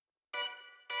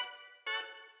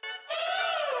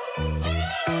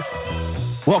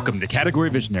Welcome to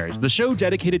Category Visionaries, the show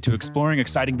dedicated to exploring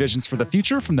exciting visions for the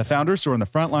future from the founders who are on the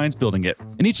front lines building it.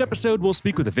 In each episode, we'll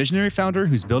speak with a visionary founder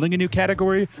who's building a new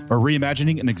category or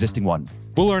reimagining an existing one.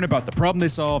 We'll learn about the problem they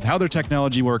solve, how their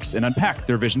technology works, and unpack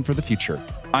their vision for the future.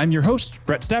 I'm your host,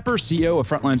 Brett Stapper, CEO of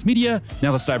Frontlines Media.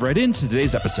 Now let's dive right into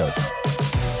today's episode.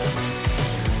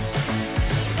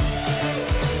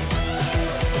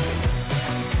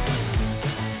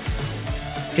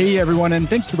 Hey everyone, and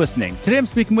thanks for listening. Today I'm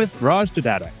speaking with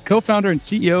Datta, co-founder and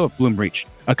CEO of Bloomreach,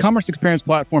 a commerce experience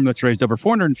platform that's raised over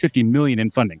 $450 million in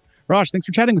funding. Raj, thanks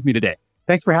for chatting with me today.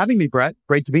 Thanks for having me, Brett.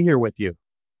 Great to be here with you.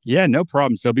 Yeah, no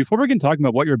problem. So before we begin talking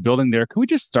about what you're building there, can we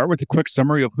just start with a quick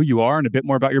summary of who you are and a bit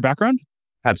more about your background?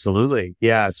 Absolutely.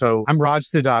 Yeah. So I'm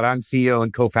Datta. I'm CEO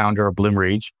and co-founder of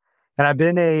Bloomreach, and I've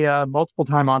been a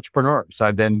multiple-time entrepreneur. So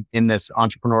I've been in this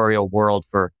entrepreneurial world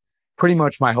for pretty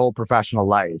much my whole professional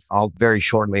life. All very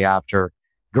shortly after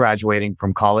graduating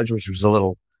from college, which was a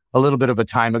little bit of a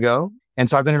time ago. And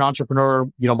so I've been an entrepreneur,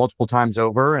 multiple times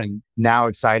over, and now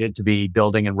excited to be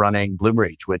building and running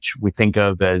Bloomreach, which we think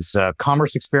of as a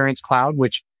commerce experience cloud,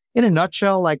 which in a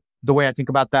nutshell, like the way I think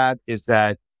about that is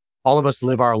that all of us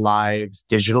live our lives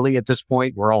digitally at this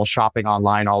point. We're all shopping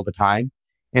online all the time.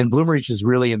 And Bloomreach is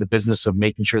really in the business of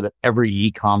making sure that every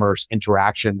e-commerce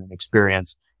interaction and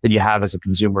experience that you have as a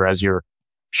consumer as you're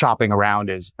shopping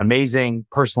around is amazing,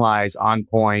 personalized, on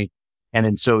point, and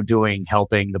in so doing,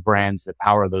 helping the brands that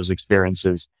power those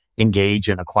experiences engage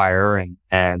and acquire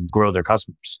and grow their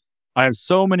customers. I have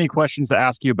so many questions to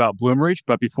ask you about Bloomreach,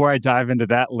 but before I dive into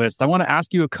that list, I want to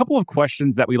ask you a couple of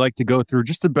questions that we like to go through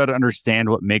just to better understand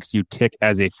what makes you tick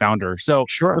as a founder. So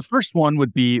sure. The first one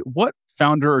would be, what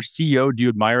founder or CEO do you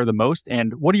admire the most,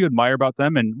 and what do you admire about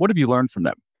them, and what have you learned from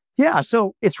them? Yeah.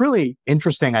 So it's really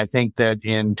interesting. I think that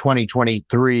in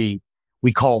 2023,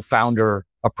 we call founder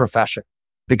a profession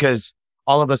because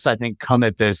all of us, I think, come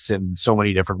at this in so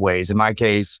many different ways. In my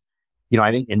case,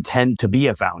 I didn't intend to be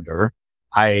a founder.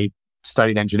 I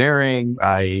studied engineering.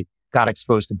 I got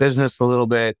exposed to business a little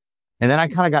bit. And then I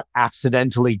kind of got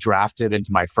accidentally drafted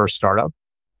into my first startup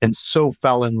and so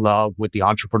fell in love with the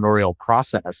entrepreneurial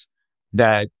process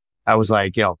that I was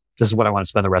like, this is what I want to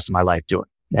spend the rest of my life doing.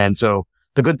 And so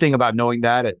the good thing about knowing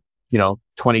that at,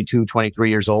 22, 23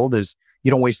 years old is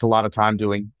you don't waste a lot of time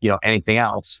doing, anything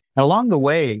else. And along the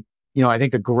way, I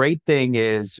think the great thing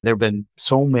is there have been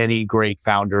so many great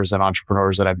founders and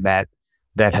entrepreneurs that I've met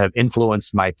that have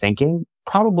influenced my thinking.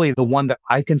 Probably the one that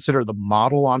I consider the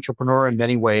model entrepreneur in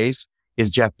many ways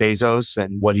is Jeff Bezos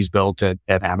and what he's built at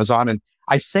Amazon. And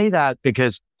I say that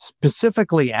because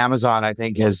specifically Amazon, I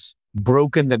think, has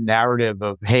broken the narrative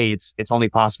of, hey, it's only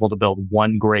possible to build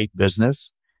one great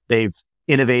business. They've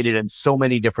innovated in so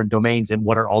many different domains in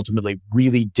what are ultimately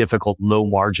really difficult, low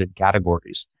margin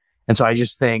categories. And so I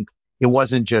just think it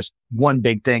wasn't just one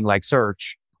big thing like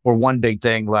search or one big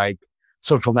thing like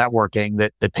social networking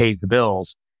that pays the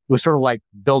bills. It was sort of like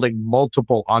building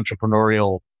multiple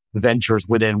entrepreneurial ventures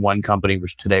within one company,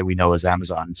 which today we know as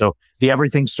Amazon. So the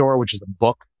Everything Store, which is a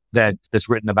book that's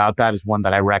written about that, is one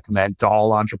that I recommend to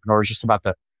all entrepreneurs, just about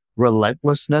the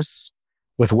relentlessness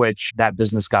with which that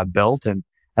business got built. And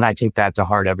I take that to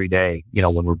heart every day,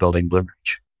 when we're building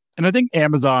Bloomreach. And I think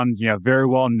Amazon's, very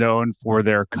well known for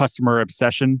their customer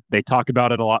obsession. They talk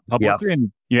about it a lot publicly. Yep.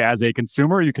 And as a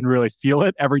consumer, you can really feel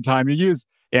it every time you use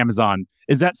Amazon.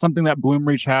 Is that something that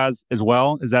Bloomreach has as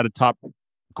well? Is that a top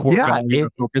core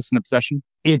focus and obsession?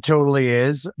 It totally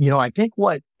is. I think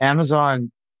what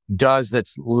Amazon does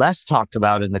that's less talked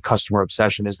about in the customer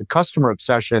obsession is the customer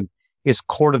obsession is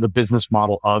core to the business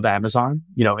model of Amazon,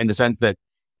 in the sense that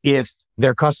if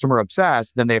they're customer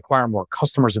obsessed, then they acquire more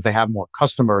customers. If they have more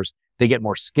customers, they get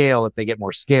more scale. If they get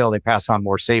more scale, they pass on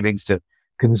more savings to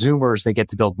consumers. They get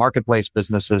to build marketplace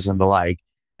businesses and the like,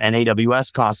 and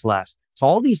AWS costs less. So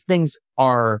all these things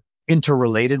are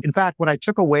interrelated. In fact, what I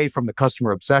took away from the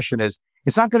customer obsession is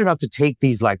it's not good enough to take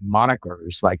these like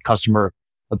monikers like customer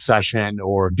obsession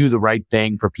or do the right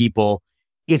thing for people.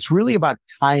 It's really about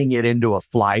tying it into a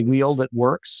flywheel that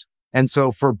works. And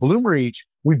so for Bloomreach,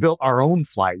 we built our own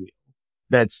flywheel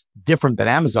that's different than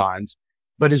Amazon's,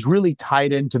 but is really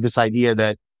tied into this idea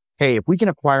that, hey, if we can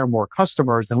acquire more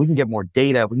customers, then we can get more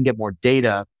data. If we can get more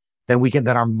data, then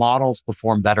our models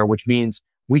perform better, which means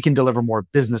we can deliver more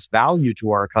business value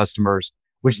to our customers,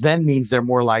 which then means they're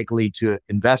more likely to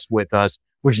invest with us,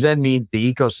 which then means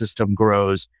the ecosystem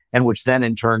grows, and which then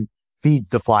in turn feeds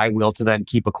the flywheel to then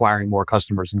keep acquiring more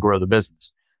customers and grow the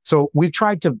business. So we've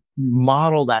tried to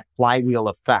model that flywheel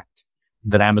effect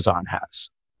that Amazon has.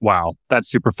 Wow, that's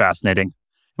super fascinating.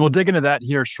 We'll dig into that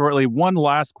here shortly. One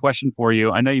last question for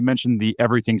you. I know you mentioned the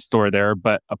Everything Store there,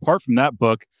 but apart from that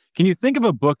book, can you think of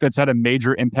a book that's had a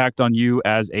major impact on you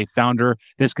as a founder?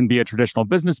 This can be a traditional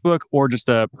business book or just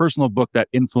a personal book that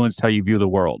influenced how you view the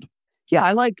world. Yeah,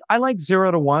 I like 0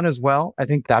 to 1 as well. I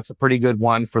think that's a pretty good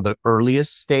one for the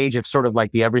earliest stage. If sort of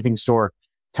like the Everything Store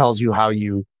tells you how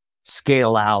you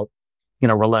scale out in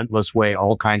a relentless way,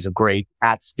 all kinds of great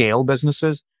at scale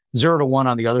businesses. 0 to 1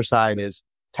 on the other side is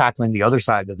tackling the other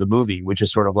side of the movie, which is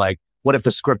sort of like, what if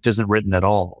the script isn't written at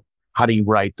all? How do you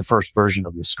write the first version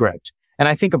of the script? And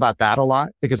I think about that a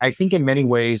lot because I think in many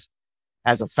ways,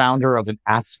 as a founder of an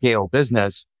at scale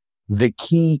business, the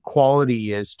key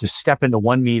quality is to step into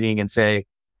one meeting and say,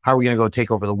 how are we going to go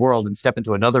take over the world? And step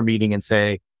into another meeting and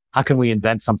say, how can we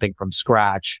invent something from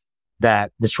scratch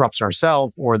that disrupts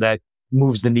ourselves or that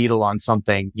moves the needle on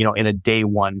something, in a day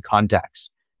one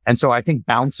context? And so I think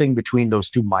bouncing between those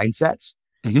two mindsets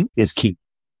is key.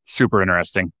 Super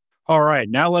interesting. All right,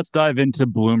 now let's dive into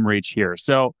Bloomreach here.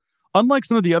 So unlike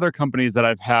some of the other companies that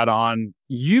I've had on,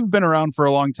 you've been around for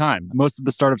a long time. Most of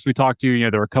the startups we talked to,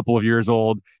 they're a couple of years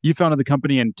old. You founded the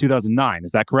company in 2009.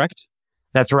 Is that correct?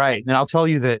 That's right. And I'll tell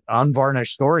you the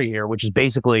unvarnished story here, which is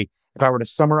basically, if I were to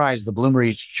summarize the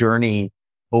Bloomreach journey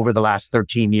over the last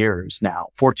 14 years,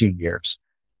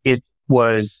 it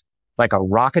was like a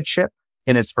rocket ship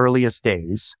in its earliest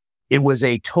days. It was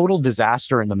a total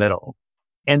disaster in the middle.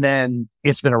 And then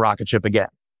it's been a rocket ship again.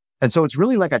 And so it's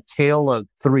really like a tale of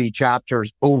 3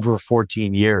 chapters over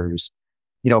 14 years.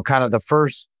 Kind of the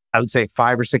first, I would say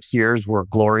 5 or 6 years were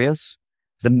glorious.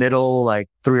 The middle, like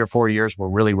 3 or 4 years were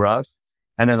really rough.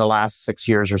 And then the last 6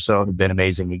 years or so have been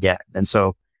amazing again. And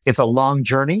so it's a long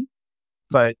journey,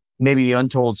 but maybe the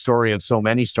untold story of so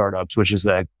many startups, which is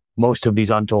that most of these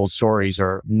untold stories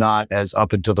are not as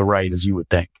up and to the right as you would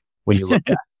think when you look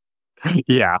at it.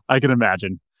 Yeah, I can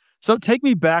imagine. So take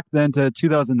me back then to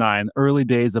 2009, early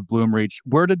days of Bloomreach.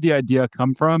 Where did the idea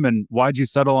come from and why'd you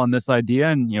settle on this idea?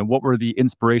 And what were the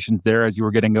inspirations there as you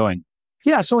were getting going?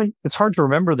 Yeah, so it's hard to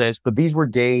remember this, but these were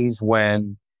days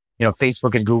when,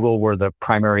 Facebook and Google were the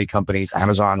primary companies,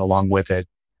 Amazon along with it.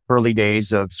 Early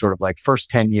days of sort of like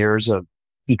first 10 years of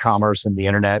e-commerce and the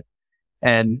internet.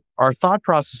 And our thought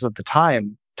process at the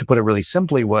time, to put it really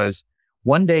simply, was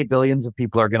one day billions of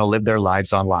people are going to live their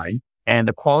lives online. And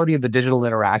the quality of the digital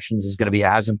interactions is going to be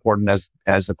as important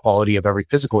as the quality of every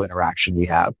physical interaction we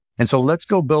have. And so let's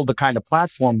go build the kind of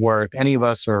platform where if any of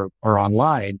us are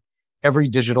online, every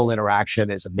digital interaction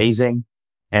is amazing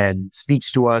and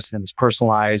speaks to us and is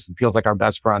personalized and feels like our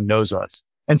best friend knows us.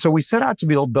 And so we set out to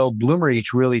build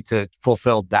Bloomreach really to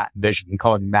fulfill that vision. We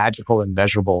call it magical and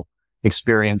measurable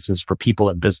experiences for people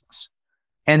in business.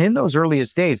 And in those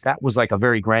earliest days, that was like a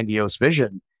very grandiose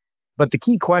vision. But the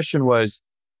key question was,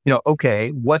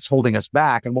 okay, what's holding us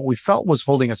back? And what we felt was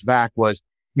holding us back was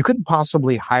you couldn't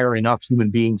possibly hire enough human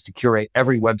beings to curate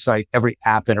every website, every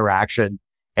app interaction,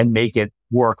 and make it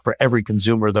work for every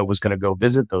consumer that was going to go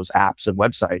visit those apps and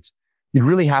websites. You'd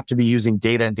really have to be using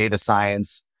data and data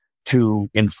science to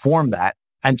inform that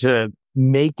and to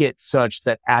make it such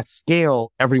that at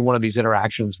scale, every one of these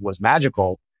interactions was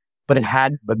magical, but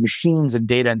machines and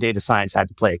data science had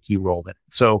to play a key role in it.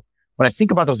 So when I think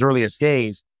about those earliest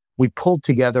days, we pulled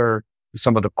together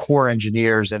some of the core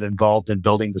engineers that involved in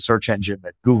building the search engine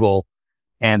at Google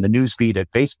and the newsfeed at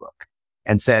Facebook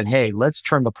and said, hey, let's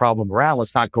turn the problem around.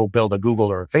 Let's not go build a Google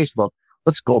or a Facebook.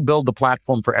 Let's go build the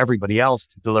platform for everybody else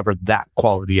to deliver that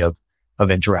quality of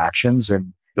interactions.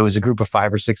 And it was a group of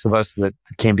 5 or 6 of us that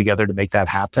came together to make that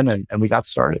happen. And we got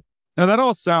started. Now, that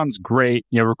all sounds great,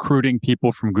 recruiting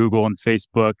people from Google and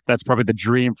Facebook. That's probably the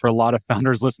dream for a lot of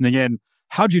founders listening in.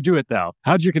 How'd you do it, though?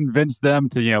 How'd you convince them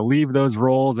to, leave those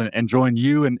roles and join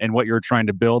you and what you were trying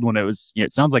to build when it was,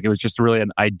 it sounds like it was just really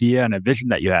an idea and a vision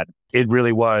that you had. It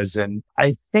really was. And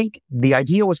I think the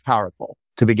idea was powerful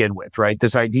to begin with, right?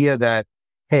 This idea that,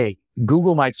 hey,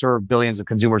 Google might serve billions of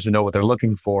consumers who know what they're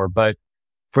looking for, but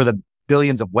for the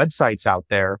billions of websites out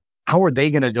there, how are they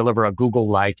going to deliver a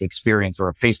Google-like experience or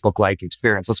a Facebook-like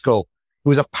experience? Let's go. It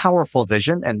was a powerful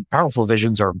vision, and powerful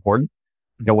visions are important.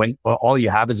 When all you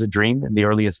have is a dream in the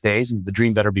earliest days, and the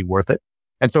dream better be worth it.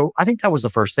 And so I think that was the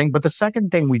first thing. But the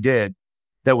second thing we did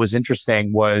that was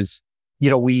interesting was,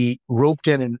 we roped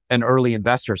in an early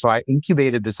investor. So I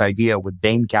incubated this idea with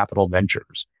Bain Capital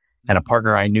Ventures and a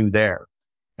partner I knew there.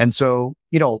 And so,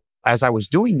 as I was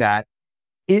doing that,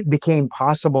 it became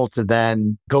possible to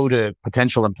then go to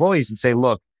potential employees and say,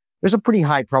 look, there's a pretty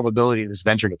high probability this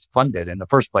venture gets funded in the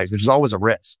first place, which is always a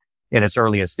risk in its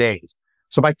earliest days.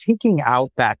 So by taking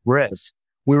out that risk,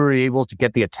 we were able to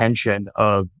get the attention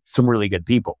of some really good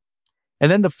people.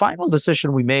 And then the final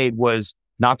decision we made was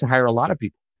not to hire a lot of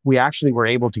people. we actually were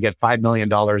able to get $5 million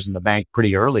in the bank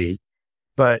pretty early,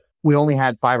 but we only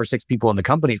had 5 or 6 people in the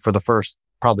company for the first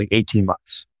probably 18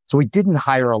 months. So we didn't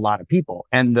hire a lot of people.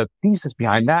 And the thesis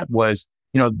behind that was,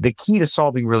 the key to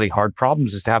solving really hard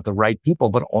problems is to have the right people,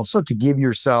 but also to give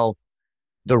yourself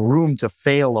the room to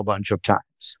fail a bunch of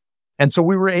times. And so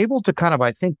we were able to kind of,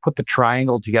 I think, put the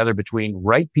triangle together between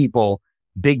right people,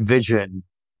 big vision,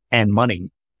 and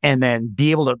money, and then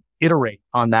be able to iterate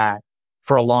on that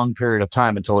for a long period of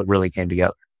time until it really came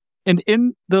together. And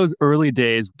in those early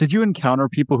days, did you encounter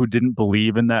people who didn't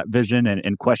believe in that vision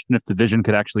and question if the vision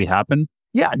could actually happen?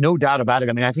 Yeah, no doubt about it.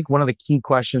 I mean, I think one of the key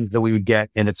questions that we would get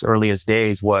in its earliest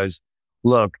days was,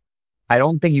 look, I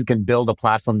don't think you can build a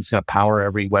platform that's going to power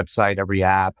every website, every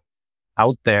app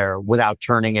out there without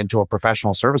turning into a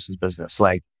professional services business.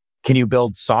 Like, can you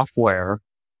build software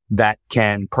that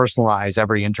can personalize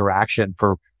every interaction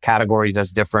for categories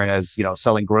as different as,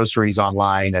 selling groceries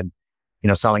online and,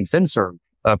 selling FinServe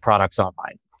products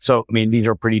online? So, I mean, these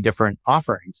are pretty different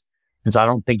offerings. And so I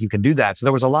don't think you can do that. So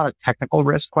there was a lot of technical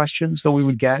risk questions that we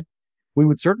would get. We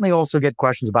would certainly also get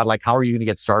questions about like, how are you going to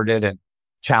get started and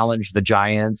challenge the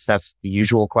giants? That's the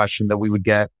usual question that we would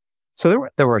get. So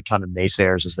there were a ton of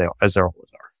naysayers as there always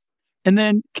are. And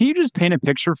then can you just paint a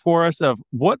picture for us of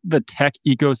what the tech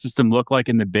ecosystem looked like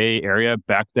in the Bay Area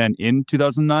back then in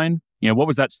 2009? What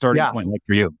was that starting point like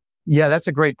for you? Yeah, that's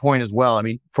a great point as well. I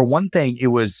mean, for one thing, it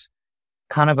was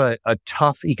kind of a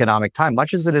tough economic time,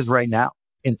 much as it is right now.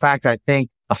 In fact, I think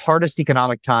the hardest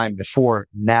economic time before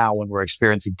now, when we're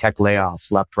experiencing tech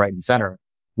layoffs left, right, and center,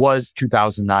 was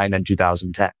 2009 and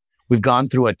 2010. We've gone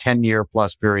through a 10-year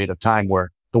plus period of time where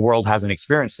the world hasn't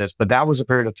experienced this, but that was a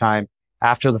period of time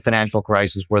after the financial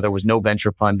crisis where there was no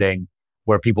venture funding,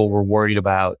 where people were worried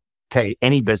about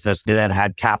any business that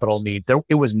had capital needs.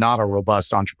 It was not a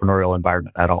robust entrepreneurial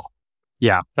environment at all.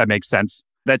 Yeah, that makes sense.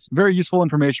 That's very useful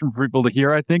information for people to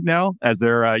hear, I think, now, as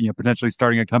they're potentially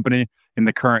starting a company in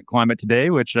the current climate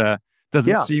today, which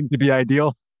doesn't seem to be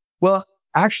ideal. Well,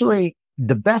 actually,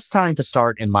 the best time to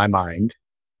start, in my mind,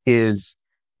 is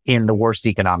in the worst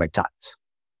economic times.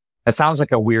 That sounds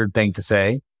like a weird thing to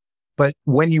say, but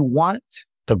when you want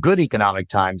the good economic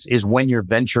times is when your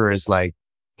venture is like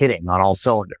hitting on all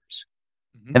cylinders.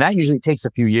 Mm-hmm. And that usually takes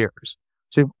a few years.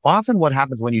 So often what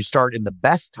happens when you start in the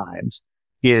best times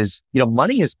is,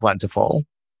 money is plentiful,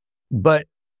 but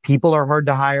people are hard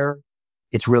to hire.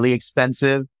 It's really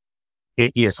expensive.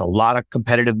 It is a lot of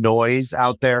competitive noise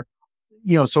out there.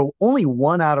 So only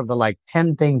one out of the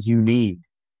 10 things you need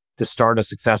to start a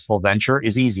successful venture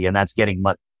is easy, and that's getting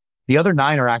money. The other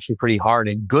 9 are actually pretty hard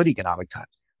in good economic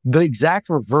times. The exact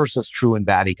reverse is true in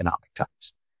bad economic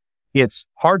times. It's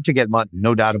hard to get money,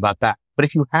 no doubt about that. But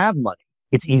if you have money,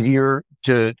 it's easier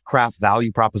to craft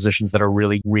value propositions that are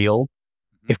really real.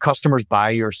 If customers buy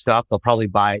your stuff, they'll probably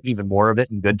buy even more of it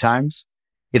in good times.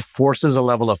 It forces a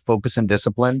level of focus and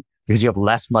discipline because you have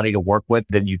less money to work with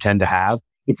than you tend to have.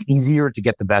 It's easier to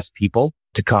get the best people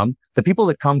to come. The people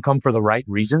that come for the right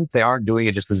reasons. They aren't doing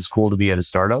it just because it's cool to be at a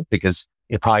startup, because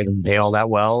it probably doesn't pay all that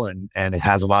well and it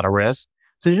has a lot of risk.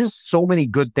 So there's just so many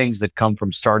good things that come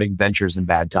from starting ventures in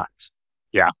bad times.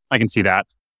 Yeah, I can see that.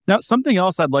 Now, something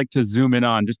else I'd like to zoom in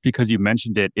on, just because you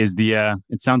mentioned it, is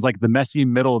it sounds like the messy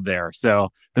middle there. So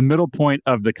the middle point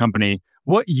of the company,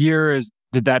 what years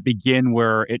did that begin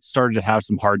where it started to have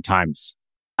some hard times?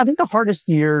 I think the hardest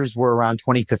years were around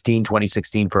 2015,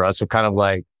 2016 for us. So kind of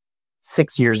like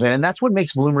 6 years in. And that's what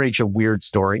makes Bloomreach a weird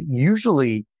story.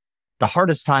 Usually the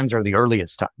hardest times are the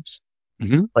earliest times.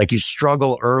 Mm-hmm. Like you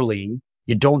struggle early,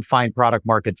 you don't find product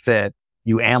market fit,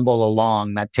 you amble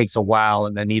along, that takes a while,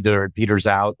 and then either it peters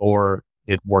out or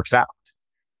it works out.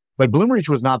 But Bloomreach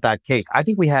was not that case. I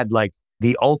think we had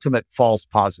the ultimate false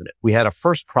positive. We had a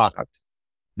first product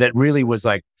that really was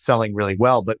selling really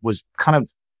well, but was kind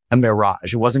of a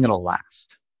mirage. It wasn't going to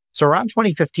last. So around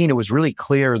 2015, it was really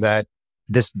clear that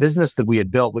this business that we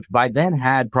had built, which by then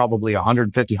had probably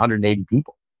 150, 180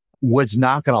 people, was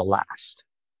not going to last.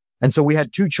 And so we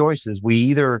had two choices. We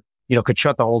either, could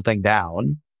shut the whole thing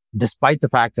down, despite the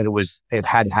fact that it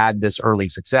had this early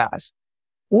success,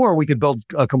 or we could build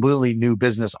a completely new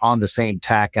business on the same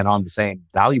tech and on the same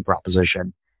value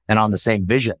proposition and on the same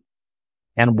vision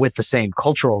and with the same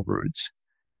cultural roots.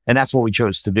 And that's what we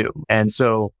chose to do. And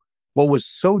so what was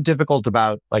so difficult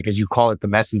about, as you call it, the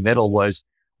messy middle, was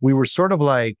we were sort of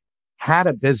had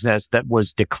a business that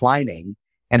was declining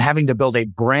and having to build a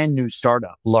brand new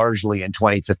startup largely in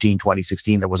 2015,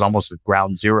 2016 that was almost at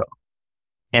ground zero,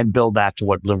 and build that to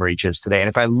what Bloomreach is today. And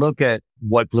if I look at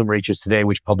what Bloomreach is today,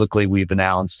 which publicly we've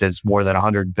announced is more than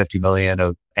 150 million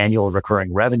of annual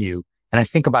recurring revenue, and I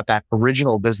think about that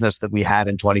original business that we had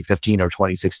in 2015 or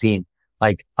 2016,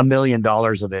 like $1 million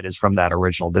of it is from that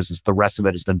original business. The rest of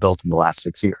it has been built in the last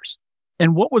 6 years.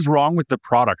 And what was wrong with the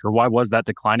product, or why was that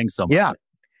declining so much? Yeah.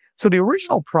 So the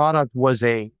original product was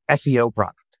a SEO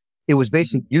product. It was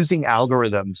basically using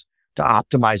algorithms to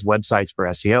optimize websites for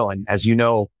SEO. And as you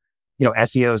know,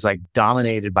 SEO is like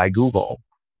dominated by Google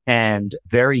and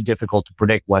very difficult to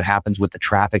predict what happens with the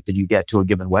traffic that you get to a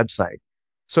given website.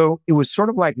 So it was sort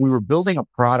of like we were building a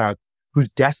product whose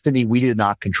destiny we did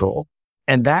not control.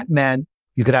 And that meant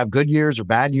you could have good years or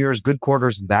bad years, good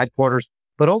quarters and bad quarters,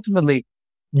 but ultimately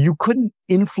you couldn't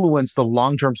influence the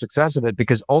long-term success of it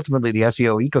because ultimately the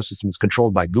SEO ecosystem is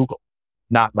controlled by Google,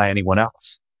 not by anyone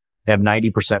else. They have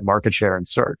 90% market share in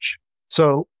search.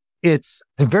 So it's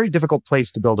a very difficult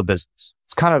place to build a business.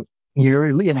 It's kind of, you're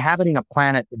inhabiting a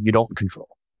planet that you don't control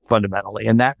fundamentally.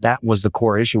 And that was the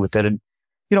core issue with it. And,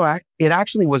 it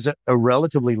actually was a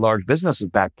relatively large business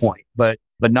at that point, but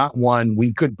not one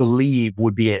we could believe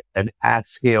would be an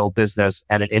at-scale business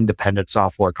and an independent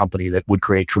software company that would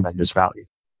create tremendous value.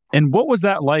 And what was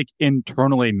that like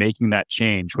internally making that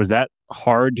change? Was that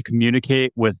hard to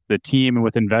communicate with the team and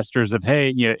with investors of,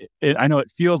 hey, I know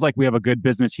it feels like we have a good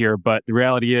business here, but the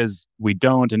reality is we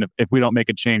don't. And if we don't make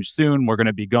a change soon, we're going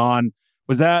to be gone.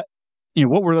 Was that,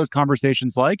 what were those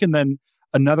conversations like? And then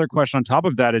another question on top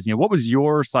of that is, what was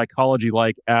your psychology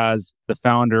like as the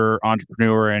founder,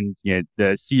 entrepreneur, and the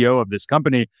CEO of this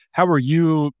company? How were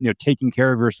you, taking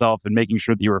care of yourself and making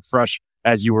sure that you were fresh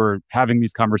as you were having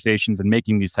these conversations and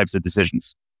making these types of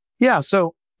decisions? Yeah,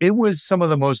 so it was some of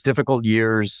the most difficult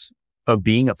years of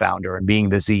being a founder and being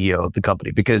the CEO of the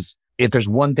company, because if there's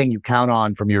one thing you count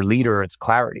on from your leader, it's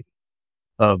clarity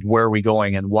of where are we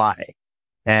going and why.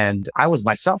 And I was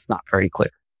myself not very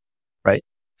clear, right?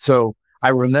 So I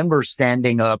remember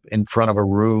standing up in front of a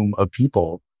room of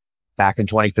people back in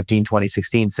 2015,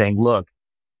 2016 saying, look,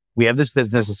 we have this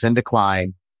business, it's in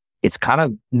decline. It's kind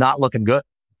of not looking good,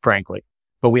 frankly,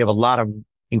 but we have a lot of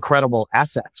incredible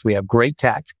assets. We have great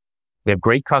tech. We have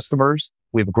great customers.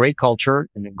 We have a great culture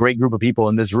and a great group of people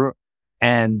in this room.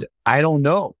 And I don't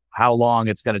know how long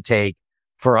it's going to take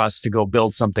for us to go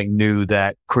build something new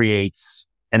that creates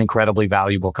an incredibly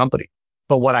valuable company.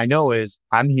 But what I know is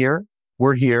I'm here.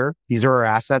 We're here. These are our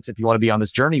assets. If you want to be on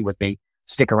this journey with me,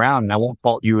 stick around and I won't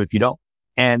fault you if you don't.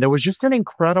 And there was just an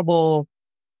incredible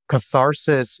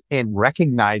catharsis in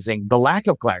recognizing the lack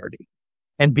of clarity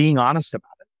and being honest about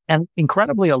it. And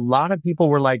incredibly, a lot of people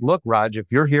were like, look, Raj, if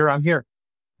you're here, I'm here.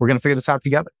 We're going to figure this out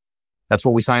together. That's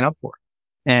what we sign up for.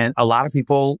 And a lot of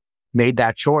people made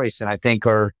that choice and I think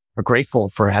are grateful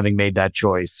for having made that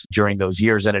choice during those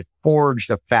years. And it forged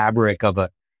a fabric of a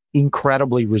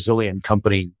incredibly resilient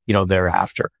company,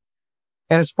 thereafter.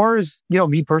 And as far as,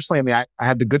 me personally, I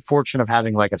had the good fortune of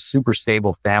having like a super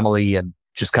stable family and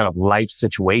just kind of life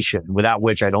situation without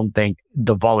which I don't think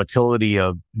the volatility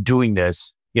of doing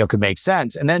this, could make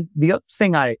sense. And then the other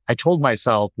thing I told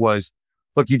myself was,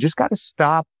 look, you just got to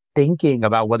stop thinking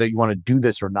about whether you want to do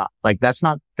this or not. Like, that's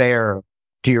not fair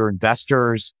to your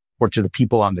investors or to the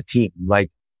people on the team.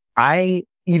 Like, I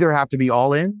either have to be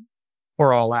all in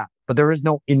or all out, but there is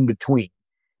no in between.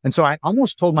 And so I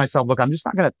almost told myself, look, I'm just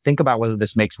not going to think about whether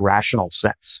this makes rational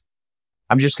sense.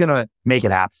 I'm just going to make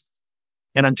it happen.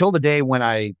 And until the day when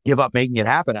I give up making it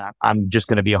happen, I'm just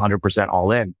going to be 100%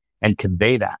 all in and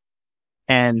convey that.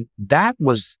 And that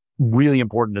was really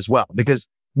important as well, because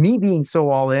me being so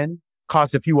all in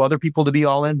caused a few other people to be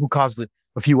all in, who caused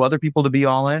a few other people to be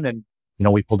all in. And,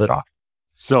 we pulled it off.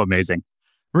 So amazing.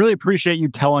 Really appreciate you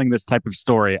telling this type of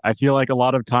story. I feel like a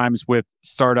lot of times with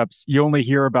startups, you only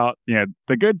hear about,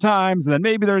 the good times, and then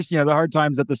maybe there's, the hard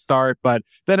times at the start, but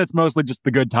then it's mostly just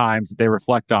the good times that they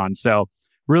reflect on. So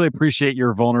really appreciate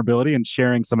your vulnerability and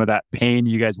sharing some of that pain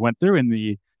you guys went through in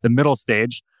the middle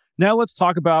stage. Now let's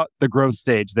talk about the growth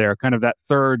stage there, kind of that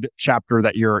third chapter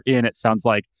that you're in, it sounds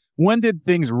like. When did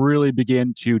things really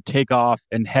begin to take off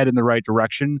and head in the right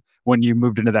direction when you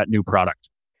moved into that new product?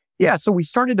 Yeah. So we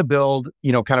started to build,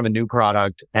 kind of a new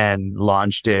product and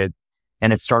launched it,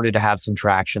 and it started to have some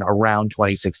traction around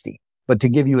 2016. But to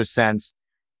give you a sense,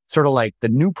 sort of like the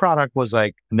new product was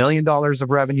like $1 million of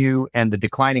revenue and the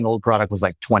declining old product was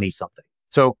like 20 something.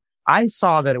 So I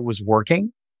saw that it was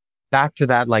working. Back to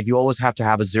that, like, you always have to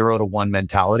have a 0 to 1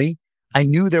 mentality. I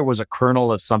knew there was a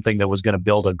kernel of something that was going to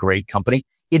build a great company.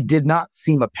 It did not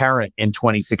seem apparent in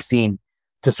 2016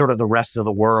 to sort of the rest of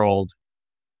the world,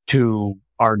 to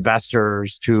our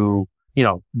investors, to,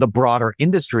 the broader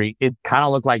industry. It kind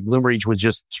of looked like Bloomreach was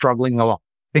just struggling along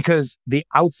because the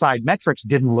outside metrics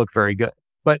didn't look very good.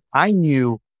 But I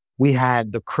knew we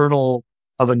had the kernel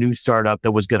of a new startup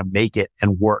that was going to make it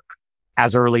and work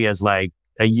as early as like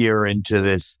a year into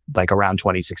this, like around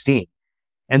 2016.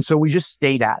 And so we just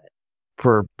stayed at it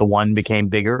for the one became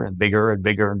bigger and bigger and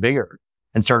bigger and bigger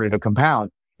and started to compound.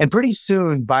 And pretty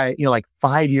soon by, like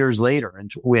 5 years later in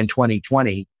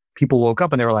 2020, people woke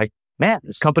up and they were like, man,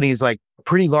 this company is like a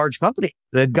pretty large company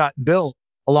that got built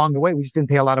along the way. We just didn't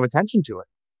pay a lot of attention to it.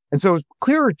 And so it was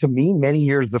clearer to me many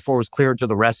years before it was clear to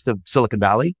the rest of Silicon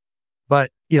Valley. But,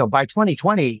 by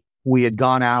 2020, we had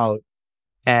gone out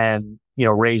and,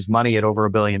 raised money at over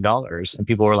 $1 billion. And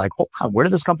people were like, oh, where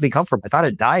did this company come from? I thought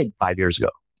it died 5 years ago.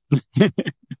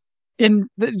 And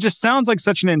it just sounds like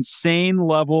such an insane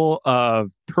level of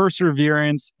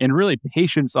perseverance and really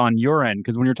patience on your end.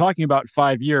 Because when you're talking about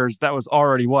 5 years, that was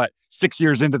already 6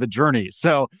 years into the journey.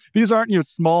 So these aren't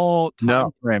small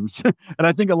time frames. And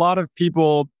I think a lot of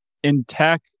people in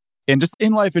tech and just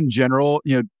in life in general,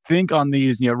 think on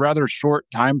these, rather short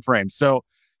time frames. So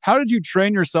how did you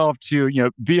train yourself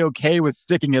to, be okay with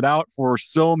sticking it out for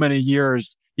so many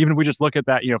years? Even if we just look at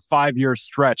that, 5-year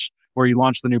stretch where you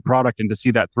launched the new product and to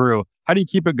see that through, how do you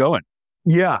keep it going?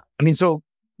 Yeah. So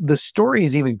the story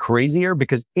is even crazier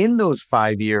because in those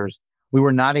 5 years, we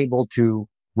were not able to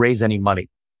raise any money.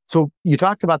 So you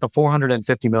talked about the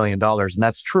 $450 million, and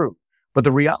that's true. But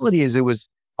the reality is it was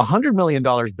 $100 million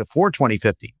before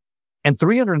 2015 and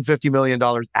 $350 million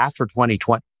after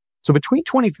 2020. So between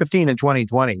 2015 and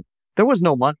 2020, there was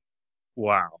no money.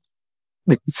 Wow.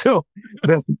 So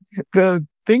the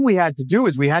thing we had to do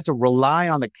is we had to rely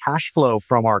on the cash flow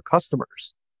from our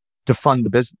customers to fund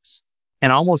the business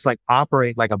and almost like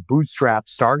operate like a bootstrap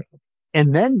startup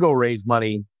and then go raise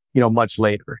money, much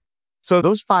later. So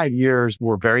those 5 years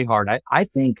were very hard. I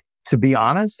think, to be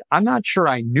honest, I'm not sure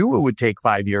I knew it would take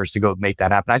 5 years to go make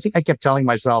that happen. I think I kept telling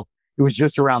myself it was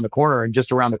just around the corner, and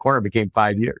just around the corner became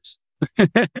 5 years.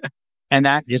 And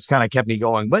that just kind of kept me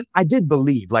going. But I did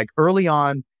believe, like early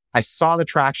on, I saw the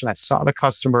traction. I saw the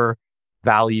customer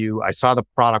value. I saw the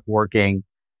product working.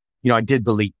 I did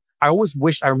believe. I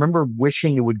remember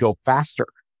wishing it would go faster,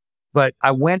 but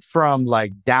I went from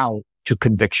like doubt to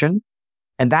conviction,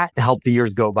 and that helped the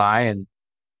years go by. And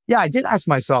yeah, I did ask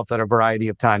myself that a variety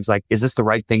of times, like, is this the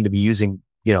right thing to be using,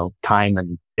 time,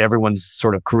 and everyone's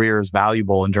sort of career is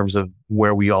valuable in terms of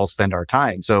where we all spend our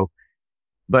time. So,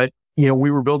 but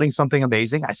we were building something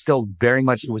amazing. I still very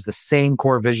much, it was the same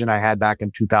core vision I had back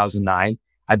in 2009.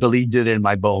 I believed it in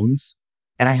my bones,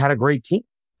 and I had a great team.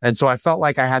 And so I felt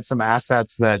like I had some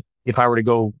assets that if I were to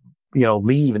go,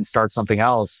 leave and start something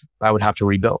else, I would have to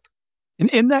rebuild. And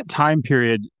in that time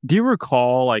period, do you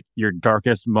recall like your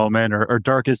darkest moment or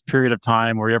darkest period of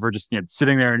time where you ever just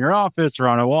sitting there in your office or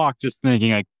on a walk, just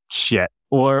thinking like, shit,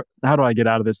 or how do I get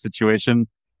out of this situation?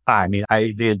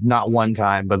 I did not one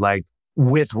time, but like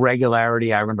with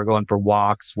regularity. I remember going for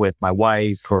walks with my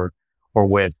wife or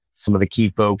with some of the key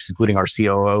folks, including our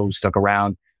COO, who stuck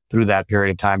around through that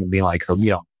period of time and being like,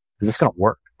 is this going to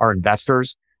work? Our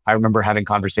investors, I remember having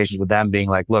conversations with them being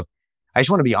like, look, I just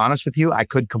want to be honest with you. I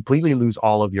could completely lose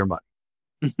all of your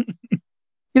money.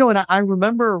 And I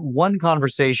remember one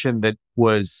conversation that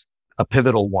was a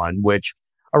pivotal one, which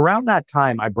around that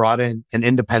time, I brought in an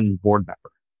independent board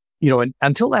member. And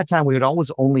until that time, we had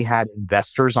always only had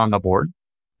investors on the board.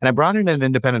 And I brought in an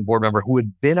independent board member who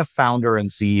had been a founder and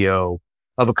CEO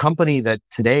of a company that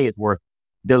today is worth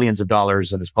billions of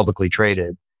dollars and is publicly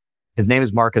traded. His name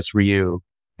is Marcus Ryu,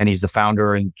 and he's the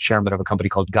founder and chairman of a company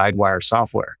called Guidewire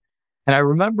Software. And I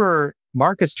remember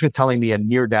Marcus telling me a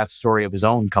near-death story of his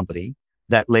own company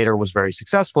that later was very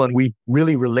successful. And we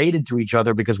really related to each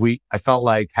other because I felt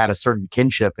like had a certain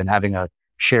kinship in having a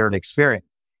shared experience.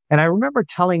 And I remember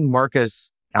telling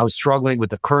Marcus I was struggling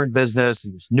with the current business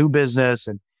and this new business.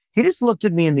 And he just looked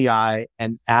at me in the eye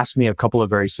and asked me a couple of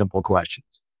very simple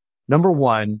questions. Number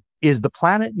one, is the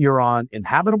planet you're on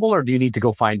inhabitable, or do you need to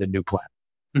go find a new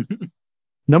planet?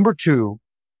 Number two,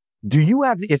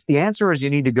 if the answer is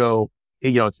you need to go,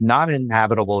 it's not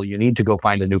inhabitable, you need to go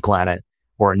find a new planet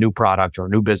or a new product or a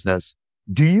new business,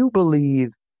 do you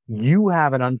believe you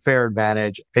have an unfair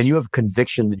advantage and you have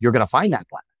conviction that you're going to find that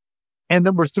planet? And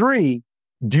number three,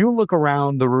 do you look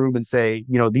around the room and say,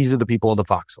 these are the people in the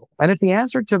foxhole? And if the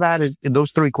answer to that is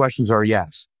those three questions are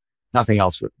yes, nothing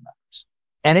else really matters.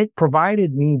 And it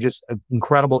provided me just an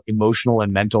incredible emotional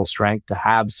and mental strength to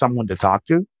have someone to talk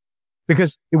to,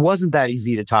 because it wasn't that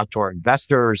easy to talk to our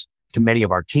investors, to many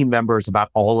of our team members about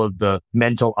all of the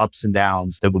mental ups and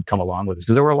downs that would come along with this,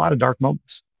 because there were a lot of dark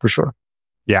moments for sure.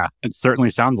 Yeah, it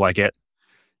certainly sounds like it.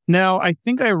 Now, I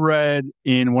think I read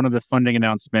in one of the funding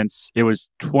announcements, it was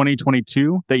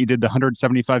 2022 that you did the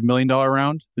 $175 million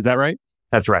round. Is that right?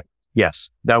 That's right.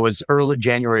 Yes. That was early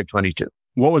January of 22.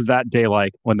 What was that day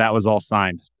like when that was all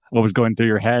signed? What was going through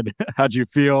your head? How'd you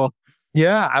feel?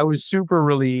 Yeah, I was super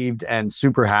relieved and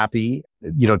super happy,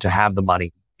 to have the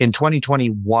money. In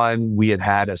 2021, we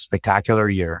had a spectacular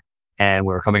year and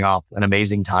we were coming off an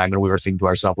amazing time. And we were thinking to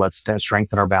ourselves, let's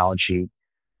strengthen our balance sheet.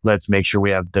 Let's make sure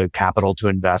we have the capital to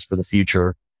invest for the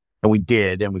future. And we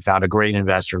did. And we found a great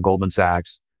investor, Goldman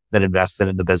Sachs, that invested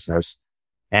in the business.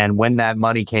 And when that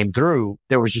money came through,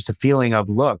 there was just a feeling of,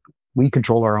 look, we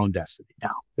control our own destiny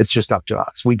now. It's just up to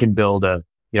us. We can build a,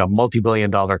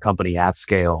 multi-billion-dollar company at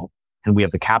scale, and we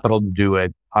have the capital to do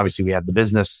it. Obviously, we have the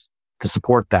business to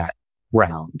support that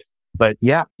round. But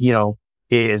yeah, it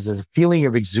is a feeling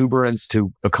of exuberance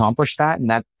to accomplish that. And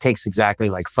that takes exactly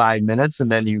like 5 minutes. And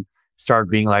then you start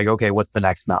being like, okay, what's the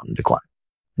next mountain to climb?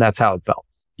 That's how it felt.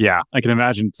 Yeah, I can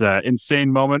imagine it's an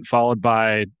insane moment followed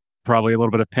by probably a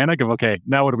little bit of panic of, okay,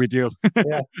 now what do we do?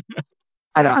 Yeah.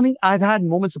 I've had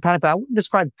moments of panic, but I wouldn't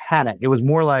describe panic. It was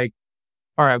more like,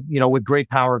 all right, with great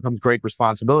power comes great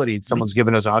responsibility. Someone's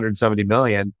given us 170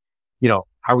 million. How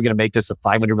are we going to make this a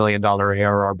 $500 million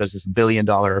ARR business, $1 billion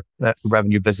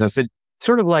revenue business? It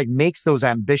sort of like makes those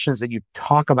ambitions that you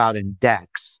talk about in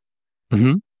decks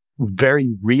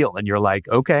very real. And you're like,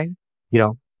 okay,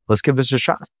 let's give this a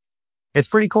shot. It's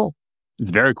pretty cool.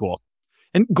 It's very cool.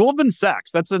 And Goldman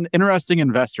Sachs, that's an interesting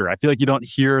investor. I feel like you don't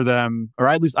hear them, or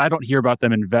at least I don't hear about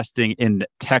them investing in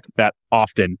tech that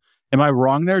often. Am I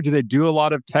wrong there? Do they do a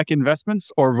lot of tech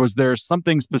investments, or was there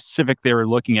something specific they were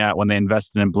looking at when they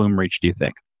invested in Bloomreach, do you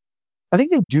think? I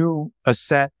think they do a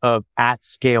set of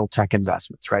at-scale tech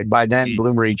investments, right? By then,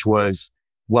 Bloomreach was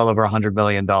well over $100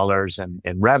 million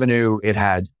in revenue. It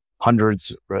had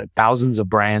hundreds, thousands of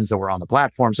brands that were on the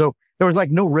platform. So there was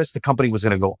like no risk the company was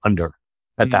going to go under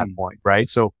at that point, right?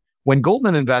 So when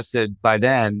Goldman invested by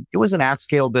then, it was an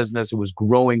at-scale business. It was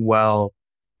growing well.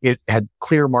 It had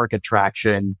clear market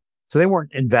traction. So they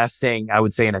weren't investing, I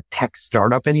would say, in a tech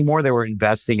startup anymore. They were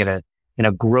investing in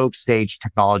a growth stage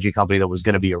technology company that was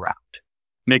going to be around.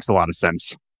 Makes a lot of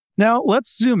sense. Now,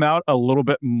 let's zoom out a little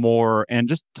bit more and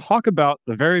just talk about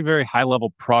the very, very high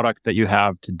level product that you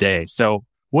have today. So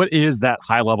what is that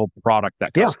high level product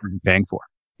that customers are paying for?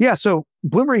 Yeah. So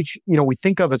Bloomreach, we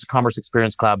think of as a commerce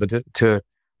experience cloud, but to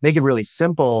make it really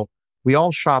simple, we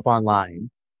all shop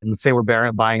online. And let's say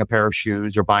we're buying a pair of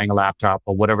shoes or buying a laptop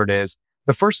or whatever it is.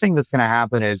 The first thing that's going to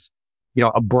happen is,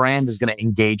 a brand is going to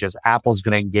engage us. Apple's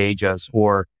going to engage us,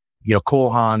 or, Cole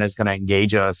Haan is going to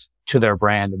engage us to their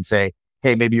brand and say,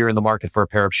 hey, maybe you're in the market for a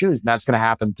pair of shoes. And that's going to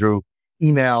happen through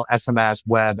email, SMS,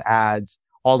 web, ads,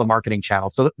 all the marketing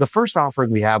channels. So the first offering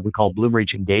we have, we call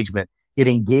Bloomreach Engagement. It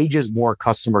engages more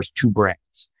customers to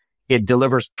brands. It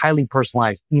delivers highly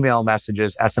personalized email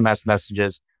messages, SMS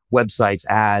messages, websites,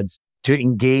 ads to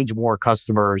engage more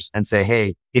customers and say,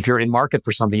 hey, if you're in market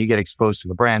for something, you get exposed to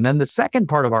the brand. Then the second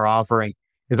part of our offering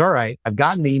is, all right, I've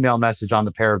gotten the email message on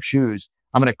the pair of shoes.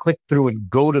 I'm going to click through and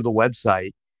go to the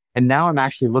website. And now I'm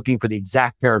actually looking for the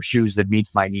exact pair of shoes that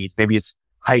meets my needs. Maybe it's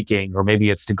hiking, or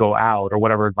maybe it's to go out, or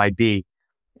whatever it might be.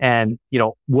 And,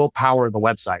 we'll power the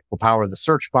website. We'll power the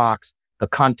search box, the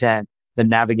content, the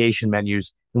navigation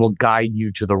menus, and we'll guide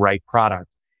you to the right product.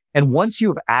 And once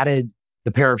you've added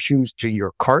the pair of shoes to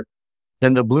your cart,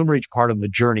 then the Bloomreach part of the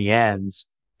journey ends,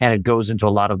 and it goes into a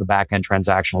lot of the back-end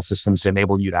transactional systems to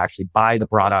enable you to actually buy the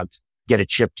product, get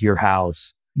it shipped to your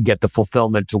house, get the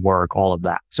fulfillment to work, all of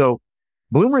that. So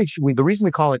Bloomreach, the reason we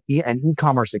call it an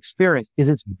e-commerce experience is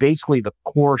it's basically the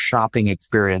core shopping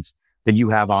experience that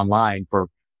you have online for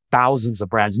thousands of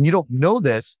brands. And you don't know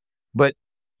this, but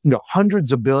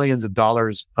hundreds of billions of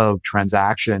dollars of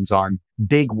transactions on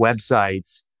big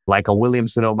websites like a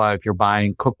Williams-Sonoma if you're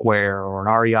buying cookware, or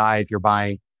an REI if you're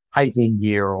buying hiking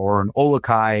gear, or an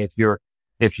Olokai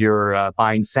if you're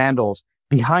buying sandals.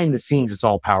 Behind the scenes, it's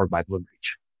all powered by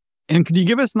Bloomreach. And could you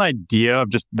give us an idea of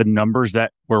just the numbers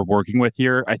that we're working with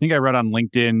here? I think I read on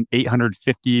LinkedIn,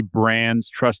 850 brands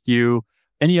trust you.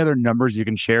 Any other numbers you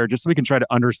can share just so we can try to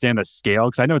understand the scale?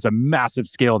 Because I know it's a massive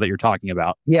scale that you're talking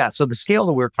about. Yeah. So the scale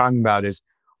that we're talking about is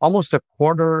almost a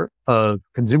quarter of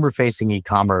consumer-facing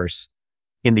e-commerce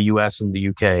in the US and the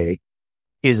UK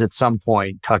is at some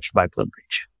point touched by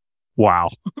Bloomreach. Wow.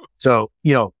 So,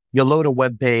 you load a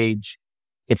web page,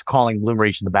 it's calling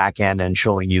Bloomreach in the back end and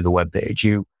showing you the web page.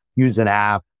 You use an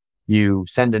app, you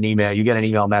send an email, you get an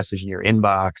email message in your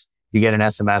inbox, you get an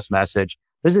SMS message.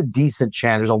 There's a decent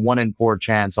chance, there's a 1 in 4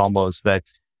 chance almost that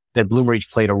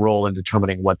Bloomreach played a role in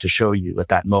determining what to show you at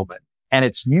that moment. And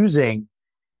it's using,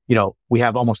 we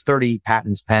have almost 30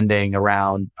 patents pending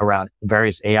around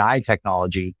various AI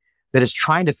technology that is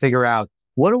trying to figure out,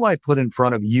 what do I put in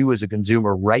front of you as a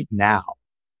consumer right now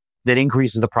that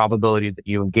increases the probability that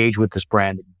you engage with this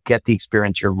brand, get the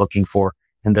experience you're looking for,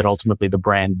 and that ultimately the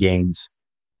brand gains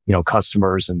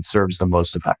customers and serves them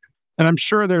most effectively. And I'm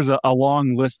sure there's a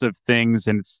long list of things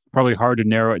and it's probably hard to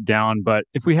narrow it down. But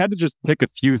if we had to just pick a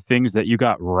few things that you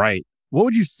got right, what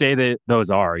would you say that those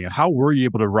are? How were you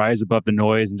able to rise above the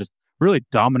noise and just really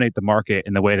dominate the market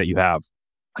in the way that you have?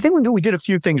 I think we did a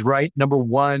few things right. Number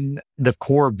one, the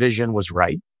core vision was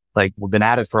right. Like we've been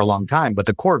at it for a long time, but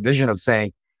the core vision of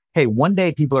saying, hey, one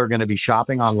day people are going to be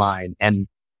shopping online and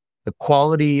the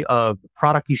quality of the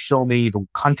product you show me, the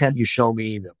content you show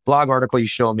me, the blog article you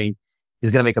show me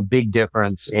is going to make a big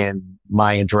difference in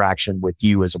my interaction with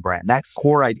you as a brand. That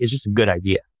core idea is just a good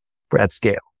idea at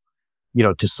scale,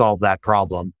 to solve that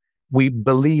problem. We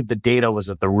believe the data was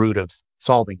at the root of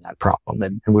solving that problem.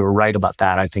 And we were right about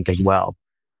that, I think, as well.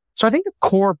 So I think the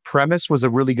core premise was a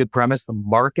really good premise. The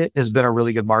market has been a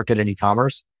really good market in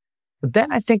e-commerce. But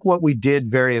then I think what we did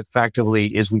very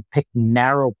effectively is we picked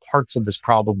narrow parts of this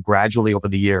problem gradually over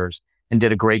the years and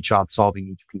did a great job solving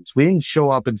each piece. We didn't show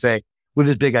up and say, with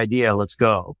this big idea, let's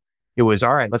go. It was,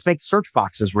 all right, let's make search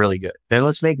boxes really good. Then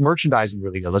let's make merchandising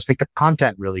really good. Let's make the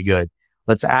content really good.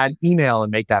 Let's add email and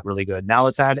make that really good. Now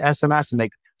let's add SMS and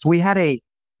so we had a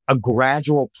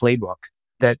gradual playbook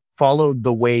that followed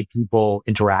the way people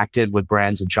interacted with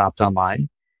brands and shopped online.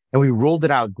 And we rolled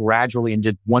it out gradually and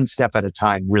did one step at a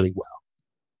time really well.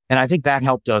 And I think that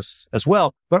helped us as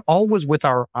well, but always with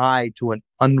our eye to an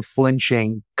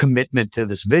unflinching commitment to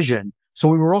this vision. So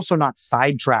we were also not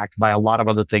sidetracked by a lot of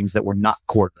other things that were not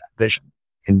core to that vision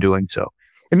in doing so.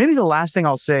 And maybe the last thing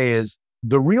I'll say is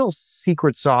the real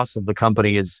secret sauce of the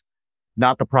company is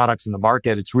not the products in the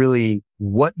market. It's really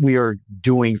what we are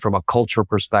doing from a culture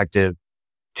perspective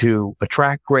to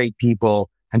attract great people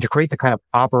and to create the kind of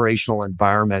operational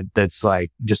environment that's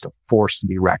like just a force to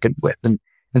be reckoned with. And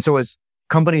so as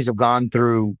companies have gone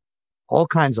through all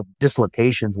kinds of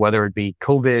dislocations, whether it be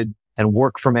COVID and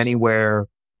work from anywhere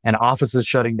and offices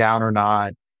shutting down or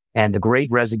not, and the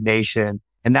great resignation,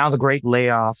 and now the great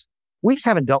layoffs, we just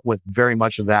haven't dealt with very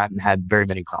much of that and had very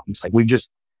many problems. Like we've just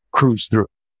cruised through.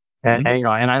 And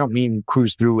I don't mean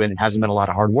cruise through and it hasn't been a lot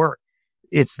of hard work.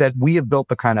 It's that we have built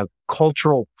the kind of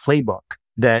cultural playbook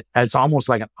that it's almost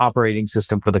like an operating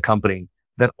system for the company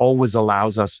that always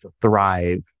allows us to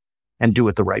thrive and do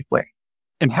it the right way.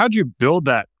 And how'd you build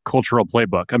that cultural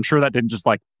playbook? I'm sure that didn't just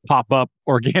like pop up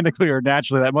organically or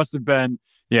naturally. That must have been,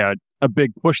 a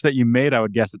big push that you made, I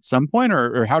would guess, at some point,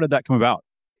 or how did that come about?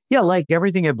 Yeah, like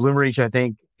everything at Bloomreach, I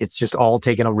think it's just all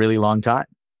taken a really long time.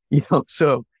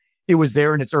 So it was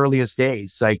there in its earliest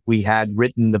days. Like we had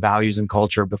written the values and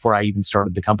culture before I even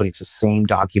started the company. It's the same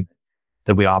document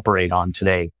that we operate on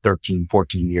today, 13,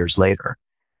 14 years later.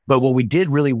 But what we did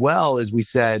really well is we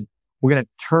said, we're going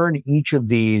to turn each of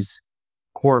these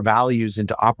core values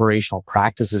into operational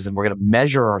practices, and we're going to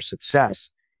measure our success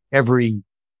every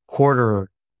quarter,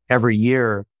 every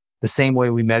year, the same way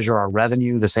we measure our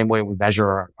revenue, the same way we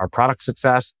measure our product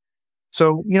success.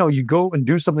 So, you go and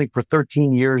do something for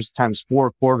 13 years times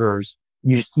 4 quarters,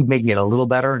 you just keep making it a little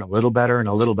better and a little better and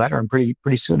a little better. And pretty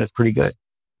soon it's pretty good.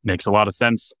 Makes a lot of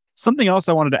sense. Something else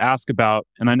I wanted to ask about,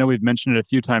 and I know we've mentioned it a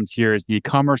few times here, is the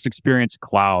Commerce Experience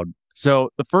Cloud. So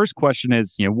the first question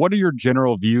is, what are your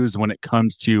general views when it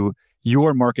comes to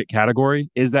your market category?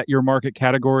 Is that your market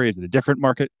category? Is it a different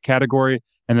market category?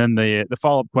 And then the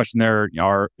follow-up question there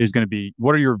is going to be,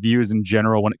 what are your views in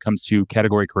general when it comes to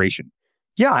category creation?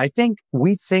 Yeah, I think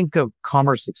we think of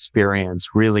commerce experience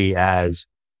really as,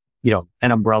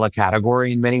 an umbrella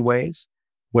category in many ways,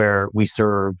 where we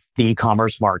serve the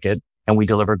e-commerce market and we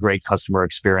deliver great customer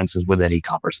experiences within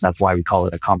e-commerce. And that's why we call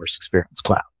it a Commerce Experience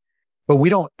Cloud. But we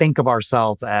don't think of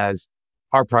ourselves as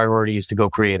our priority is to go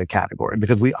create a category,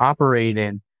 because we operate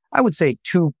in, I would say,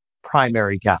 2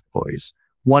 primary categories.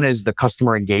 One is the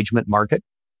customer engagement market,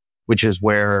 which is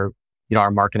where,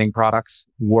 our marketing products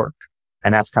work.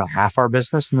 And that's kind of half our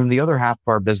business. And then the other half of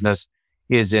our business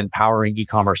is in powering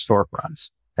e-commerce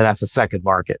storefronts. And that's the second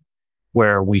market,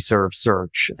 where we serve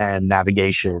search and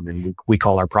navigation. And we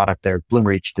call our product there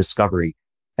Bloomreach Discovery.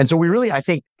 And so we really, I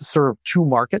think, serve 2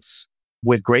 markets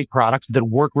with great products that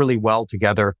work really well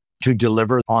together to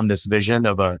deliver on this vision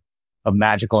of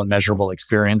magical and measurable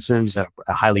experiences and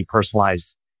a highly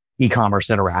personalized e-commerce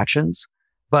interactions.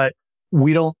 But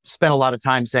we don't spend a lot of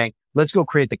time saying, let's go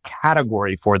create the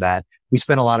category for that. We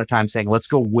spend a lot of time saying, let's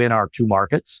go win our 2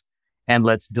 markets and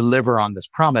let's deliver on this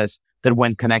promise that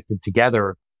when connected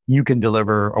together, you can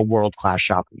deliver a world-class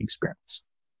shopping experience.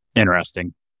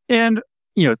 Interesting. And,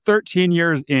 13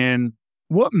 years in,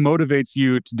 what motivates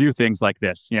you to do things like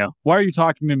this? Why are you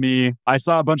talking to me? I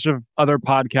saw a bunch of other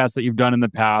podcasts that you've done in the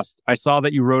past. I saw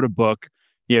that you wrote a book.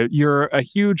 You're a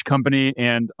huge company,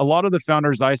 and a lot of the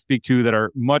founders I speak to that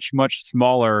are much, much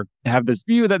smaller have this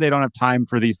view that they don't have time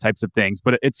for these types of things.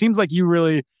 But it seems like you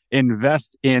really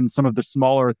invest in some of the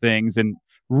smaller things and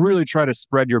really try to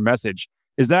spread your message.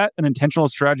 Is that an intentional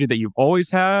strategy that you've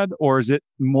always had, or is it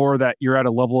more that you're at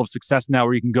a level of success now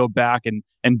where you can go back and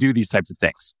do these types of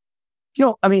things?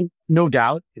 No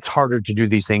doubt it's harder to do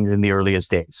these things in the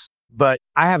earliest days, but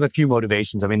I have a few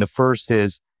motivations. The first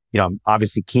is, I'm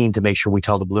obviously keen to make sure we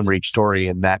tell the Bloomreach story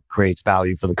and that creates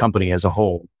value for the company as a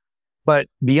whole. But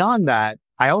beyond that,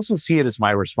 I also see it as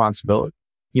my responsibility.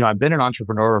 I've been an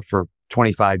entrepreneur for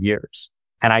 25 years,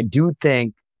 and I do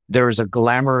think there is a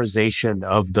glamorization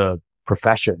of the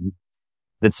profession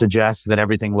that suggests that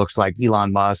everything looks like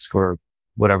Elon Musk or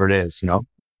whatever it is,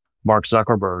 Mark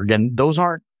Zuckerberg. And those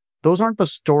aren't the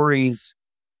stories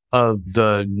of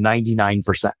the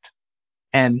 99%.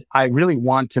 And I really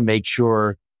want to make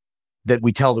sure that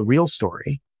we tell the real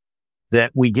story,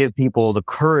 that we give people the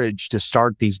courage to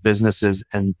start these businesses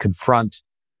and confront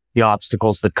the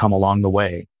obstacles that come along the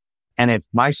way. And if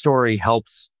my story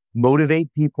helps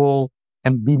motivate people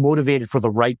and be motivated for the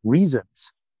right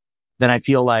reasons, then I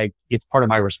feel like it's part of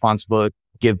my responsibility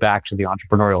to give back to the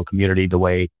entrepreneurial community the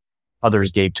way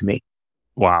others gave to me.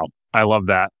 Wow. I love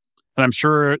that. And I'm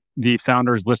sure the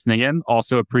founders listening in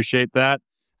also appreciate that.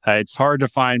 It's hard to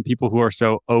find people who are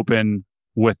so open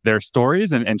with their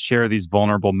stories and share these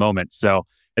vulnerable moments. So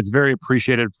it's very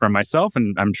appreciated from myself,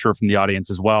 and I'm sure from the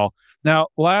audience as well. Now,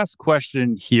 last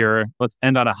question here. Let's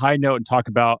end on a high note and talk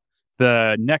about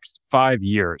the next 5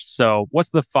 years. So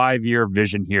what's the 5-year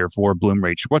vision here for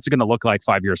Bloomreach? What's it going to look like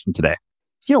 5 years from today?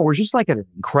 We're just like at an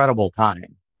incredible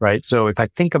time, right? So if I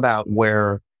think about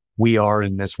where we are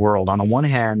in this world, on the one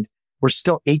hand, we're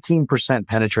still 18%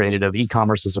 penetrated of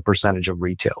e-commerce as a percentage of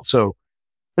retail. So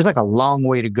there's like a long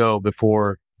way to go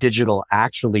before digital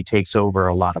actually takes over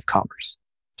a lot of commerce.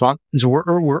 So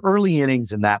we're early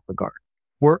innings in that regard.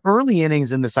 We're early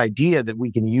innings in this idea that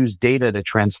we can use data to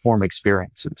transform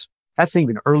experiences. That's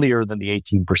even earlier than the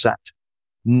 18%.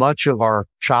 Much of our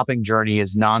shopping journey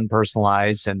is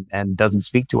non-personalized and doesn't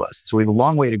speak to us. So we have a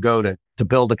long way to go to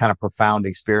build a kind of profound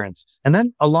experiences. And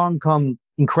then along come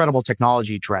incredible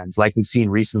technology trends like we've seen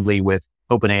recently with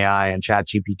OpenAI and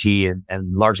ChatGPT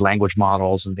and large language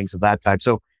models and things of that type.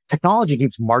 So technology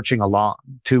keeps marching along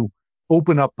to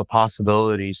open up the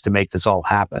possibilities to make this all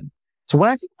happen. So when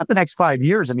I think about the next 5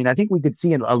 years, I think we could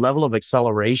see a level of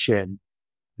acceleration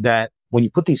that when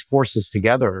you put these forces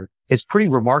together, it's pretty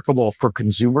remarkable for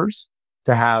consumers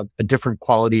to have a different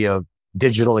quality of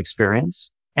digital experience.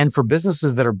 And for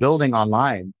businesses that are building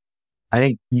online, I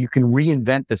think you can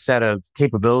reinvent the set of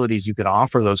capabilities you could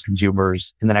offer those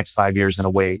consumers in the next 5 years in a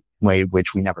way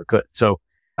which we never could. So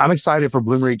I'm excited for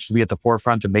Bloomreach to be at the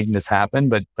forefront of making this happen,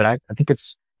 but I think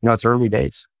it's early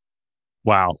days.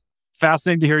 Wow.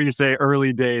 Fascinating to hear you say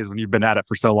early days when you've been at it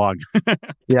for so long.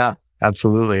 Yeah,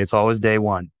 absolutely. It's always day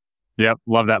one. Yep.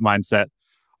 Love that mindset.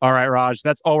 All right, Raj,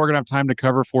 that's all we're going to have time to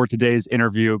cover for today's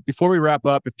interview. Before we wrap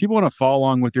up, if people want to follow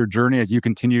along with your journey as you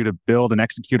continue to build and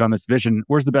execute on this vision,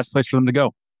 where's the best place for them to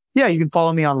go? Yeah, you can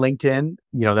follow me on LinkedIn.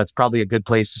 That's probably a good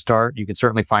place to start. You can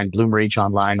certainly find Bloomreach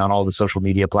online on all the social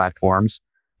media platforms,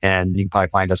 and you can probably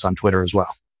find us on Twitter as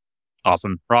well.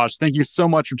 Awesome. Raj, thank you so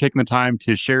much for taking the time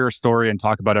to share your story and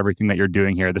talk about everything that you're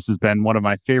doing here. This has been one of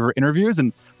my favorite interviews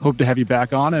and hope to have you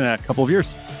back on in a couple of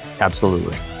years.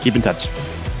 Absolutely. Keep in touch.